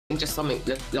Just something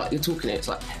that, like, you're talking it, it's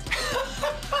like...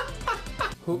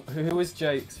 Who was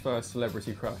Jake's first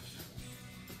celebrity crush?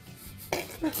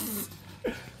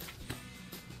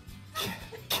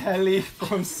 Kelly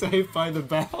from Saved by the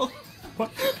Bell. What?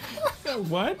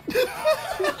 What?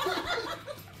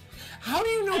 How do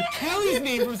you know Kelly's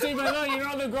name from Saved by the Bell? You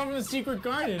know the girl from the Secret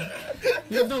Garden.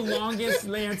 You have the longest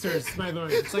answers, by the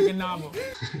way. It's like a novel.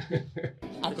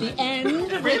 At the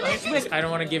end, I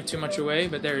don't want to give too much away,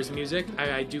 but there is music.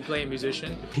 I do play a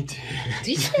musician. Did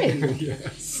you?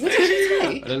 Yes. What did you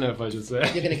say? I don't know if I should say.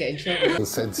 You're gonna get in trouble. He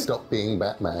said stop being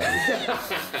Batman.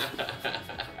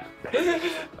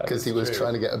 Because he was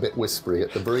trying to get a bit whispery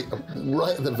at the right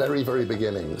at the very, very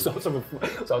beginning. Sounds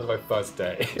like my first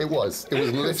day. It was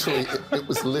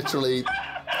literally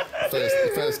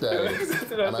first day.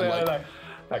 And I'm like,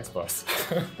 thanks, boss.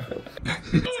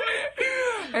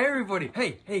 Hey everybody!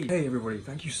 Hey everybody!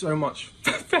 Thank you so much.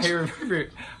 Hey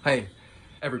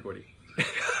everybody!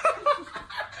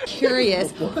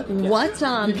 curious, what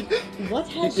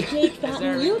has Jake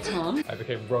gotten you, Tom? I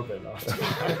became Robin after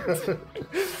that.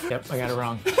 Yep, I got it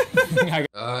wrong.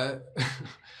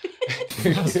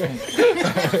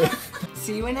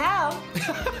 See you in hell.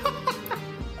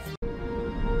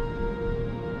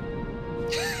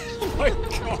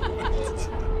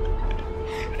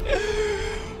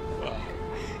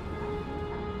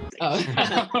 Oh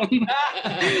my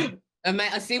god.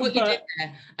 Mate, I see what you did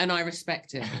there, and I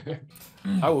respect it.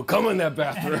 I will come in that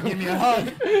bathroom. Give me a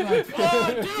hug.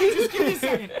 Oh, dude, just give me a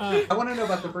second. I want to know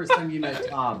about the first time you met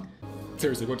Tom.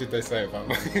 Seriously, what did they say about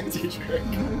my teacher?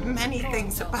 Many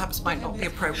things that perhaps might not be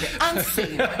appropriate.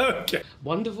 Unseen. Okay.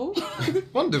 Wonderful.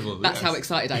 Wonderful. That's how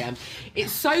excited I am.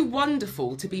 It's so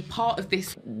wonderful to be part of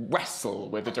this. Wrestle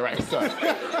with the director.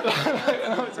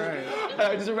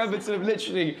 I just remember sort of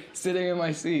literally sitting in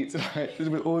my seat, like, just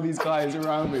with all these guys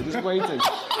around me, just waiting.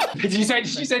 Did you say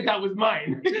that was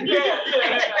mine? Yeah.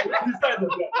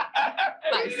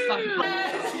 That is so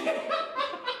bad.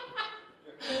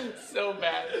 So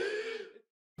bad.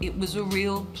 It was a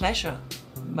real pleasure,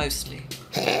 mostly.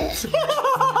 Ditto.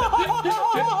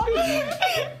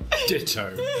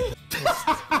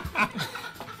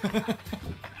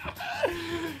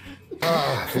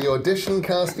 the audition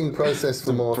casting process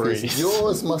for Morpheus. Breeze.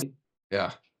 Yours must.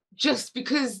 Yeah. Just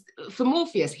because for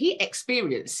Morpheus, he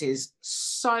experiences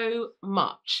so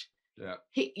much. Yeah.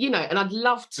 He, you know, and I'd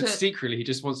love to. But secretly, he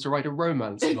just wants to write a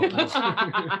romance novel. Yes.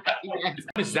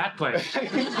 What is that play? It's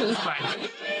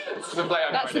the play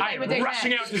I am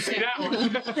rushing out to see that one.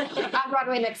 On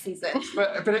Broadway next season.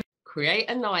 But Create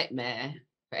a nightmare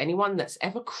for anyone that's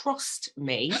ever crossed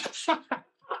me,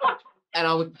 and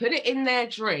I would put it in their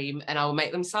dream, and I will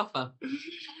make them suffer.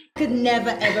 Could never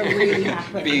ever really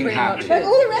happen. Being happy. But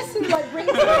all the rest of like brings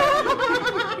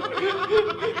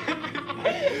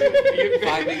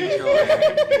Finding joy.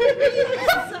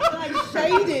 so like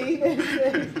shady.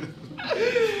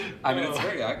 I mean, it's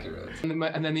very accurate. and then the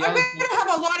I'm other. going to have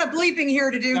a lot of bleeping here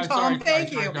to do, No, Tom. sorry,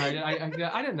 Thank you.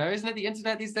 I don't know. Isn't it the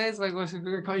internet these days? Like, can't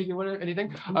you get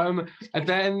anything? And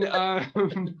then I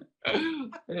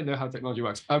don't know how technology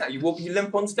works. You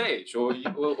limp on stage, or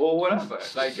whatever.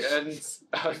 Like, and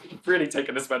I've really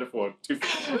taken this metaphor too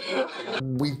far.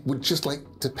 We would just like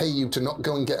to pay you to not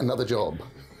go and get another job.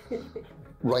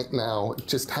 Right now,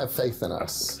 just have faith in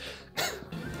us.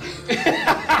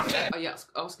 Oh, yes,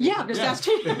 Yeah, because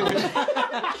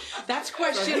that's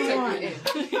question one.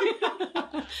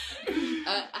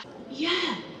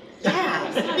 Yeah.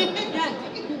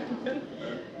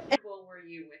 Were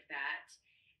you with that?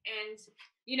 And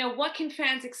you know, what can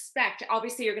fans expect?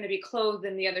 Obviously, you're going to be clothed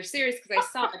in the other series because I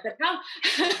saw it, but how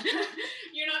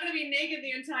you're not going to be naked the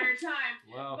entire time.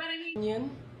 Wow. But I mean,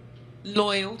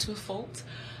 loyal to a fault.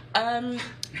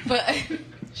 But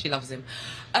she loves him.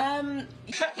 Spider-Man.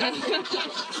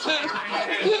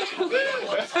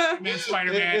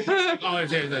 Oh,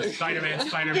 there's Spider-Man.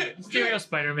 Stereo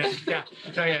Spider-Man. Yeah.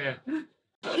 Oh, yeah.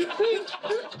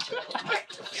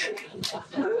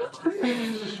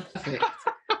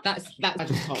 That's I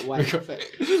just can't wait.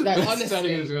 No, honestly, It's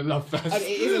turning into a love fest. I mean,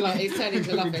 it is it's turning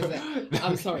into a love fest, isn't it?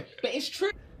 I'm sorry, but it's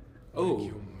true.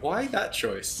 Oh, why that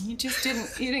choice? He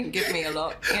didn't give me a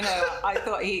lot. You know, I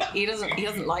thought he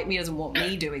doesn't like me, he doesn't want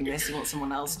me doing this, he wants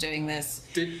someone else doing this.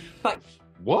 But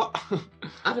What?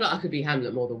 I feel like I could be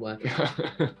Hamlet more than working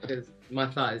because my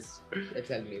thighs are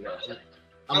telling me that.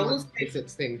 I'm on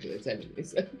six things that are telling me.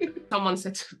 So. Someone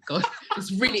said to God,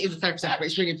 this really is a therapist, but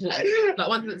it's really important. Like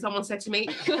one thing that someone said to me.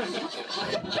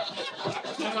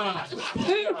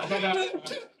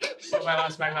 I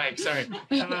lost my mic, sorry.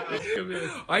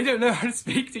 I don't know how to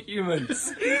speak to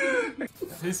humans.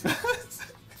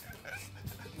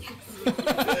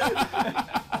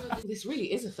 This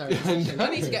really is a therapy session. I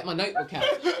need to get my notebook out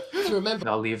to remember.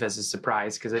 I'll leave as a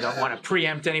surprise because I don't want to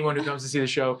preempt anyone who comes to see the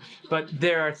show. But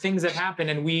there are things that happen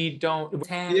and we don't.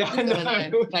 Yeah,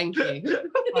 no. Thank you.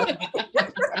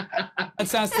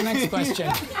 Let's ask the next question.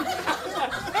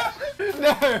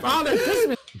 No, Father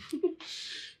Christmas.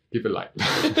 Keep it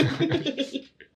light.